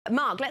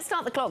Mark, let's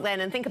start the clock then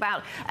and think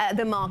about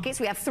the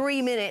markets. We have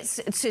 3 minutes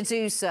to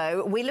do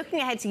so. We're looking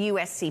ahead to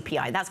US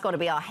CPI. That's got to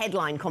be our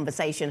headline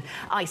conversation,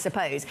 I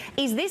suppose.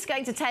 Is this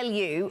going to tell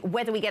you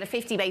whether we get a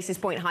 50 basis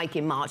point hike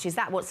in March? Is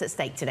that what's at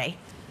stake today?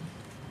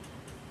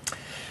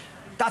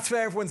 That's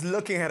where everyone's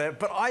looking at it,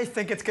 but I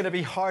think it's going to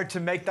be hard to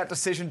make that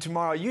decision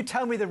tomorrow. You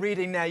tell me the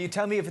reading now. You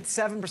tell me if it's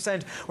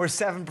 7% or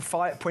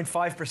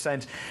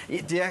 7.5%.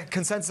 The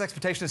consensus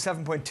expectation is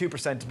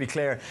 7.2%, to be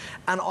clear.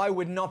 And I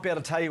would not be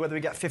able to tell you whether we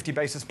get 50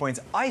 basis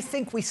points. I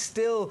think we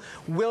still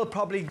will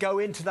probably go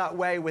into that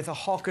way with a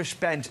hawkish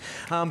bent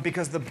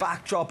because the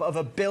backdrop of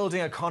a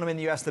building economy in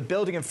the US, the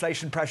building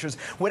inflation pressures,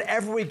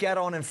 whatever we get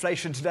on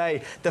inflation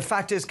today, the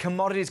fact is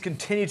commodities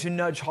continue to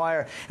nudge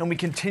higher and we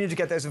continue to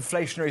get those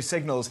inflationary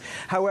signals.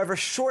 However,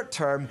 short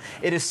term,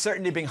 it is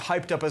certainly being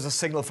hyped up as a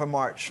signal for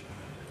March.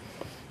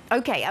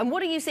 OK, and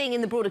what are you seeing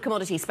in the broader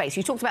commodity space?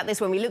 You talked about this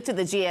when we looked at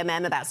the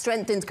GMM, about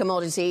strengthened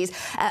commodities,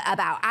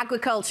 about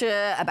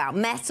agriculture, about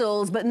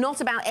metals, but not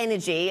about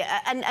energy,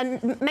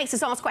 and makes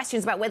us ask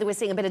questions about whether we're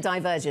seeing a bit of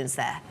divergence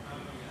there.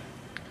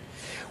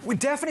 We're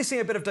definitely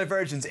seeing a bit of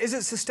divergence. Is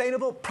it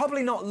sustainable?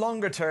 Probably not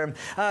longer term.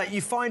 You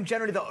find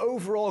generally the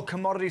overall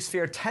commodity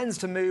sphere tends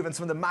to move on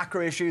some of the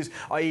macro issues,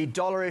 i.e.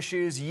 dollar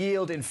issues,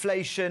 yield,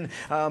 inflation,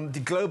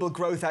 the global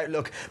growth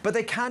outlook. But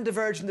they can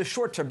diverge in the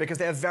short term because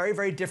they have very,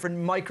 very different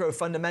micro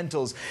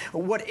fundamentals.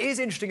 What is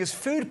interesting is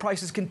food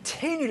prices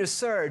continue to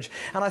surge.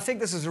 And I think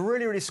this is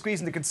really, really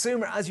squeezing the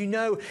consumer. As you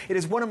know, it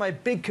is one of my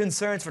big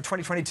concerns for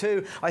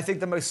 2022. I think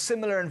the most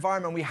similar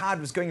environment we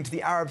had was going into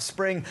the Arab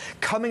Spring,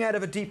 coming out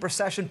of a deep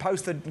recession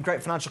post the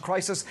great financial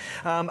crisis,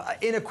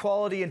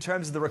 inequality in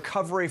terms of the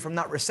recovery from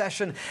that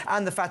recession,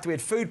 and the fact that we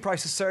had food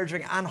prices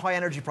surging and high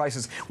energy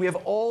prices. We have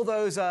all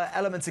those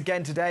elements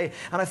again today,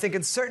 and I think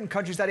in certain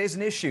countries that is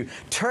an issue.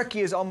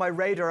 Turkey is on my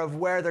radar of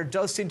where there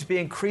does seem to be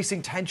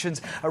increasing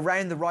tensions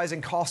around the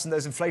rising costs and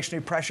those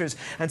inflationary pressures,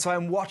 and so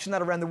I'm watching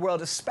that around the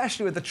world,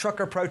 especially with the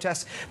trucker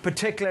protests,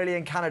 particularly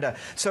in Canada.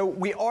 So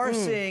we are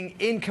seeing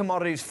in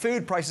commodities,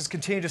 food prices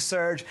continue to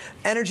surge,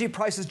 energy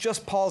prices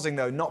just pausing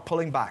though, not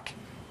pulling back.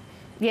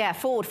 Yeah,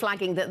 Ford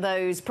flagging that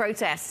those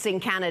protests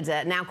in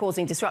Canada now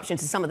causing disruption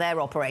to some of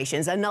their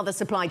operations. Another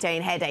supply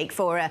chain headache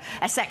for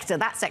a sector,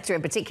 that sector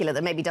in particular,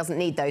 that maybe doesn't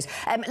need those.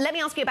 Let me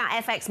ask you about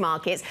FX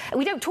markets.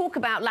 We don't talk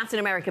about Latin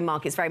American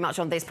markets very much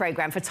on this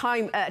programme for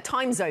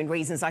time zone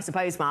reasons, I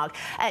suppose, Mark.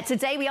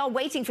 Today we are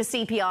waiting for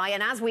CPI,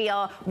 and as we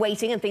are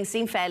waiting and things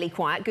seem fairly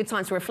quiet, good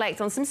time to reflect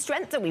on some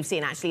strength that we've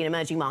seen actually in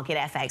emerging market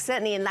FX,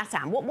 certainly in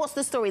LATAM. What's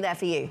the story there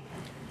for you?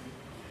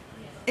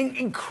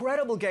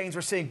 Incredible gains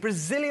we're seeing.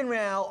 Brazilian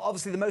real,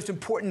 obviously the most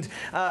important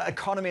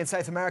economy in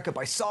South America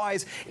by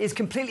size, is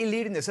completely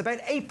leading this. About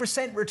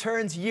 8%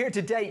 returns year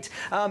to date,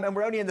 and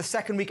we're only in the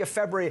second week of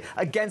February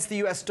against the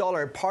US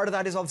dollar. Part of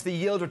that is obviously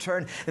yield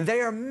return.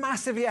 They are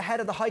massively ahead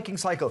of the hiking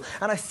cycle,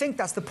 and I think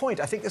that's the point.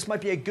 I think this might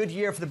be a good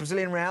year for the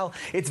Brazilian real.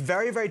 It's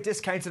very, very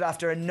discounted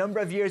after a number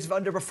of years of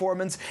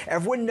underperformance.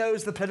 Everyone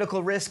knows the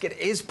political risk. It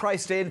is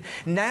priced in.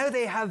 Now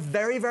they have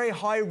very, very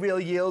high real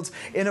yields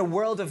in a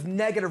world of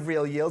negative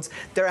real yields.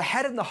 They're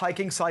ahead in the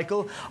hiking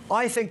cycle.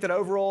 I think that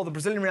overall the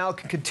Brazilian real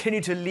can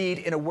continue to lead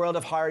in a world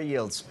of higher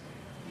yields.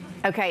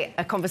 OK,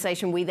 a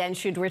conversation we then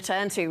should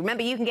return to.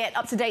 Remember, you can get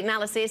up-to-date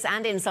analysis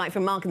and insight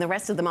from Mark and the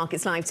rest of the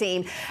Markets Live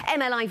team.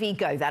 MLIV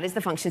GO, that is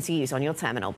the function to use on your terminal.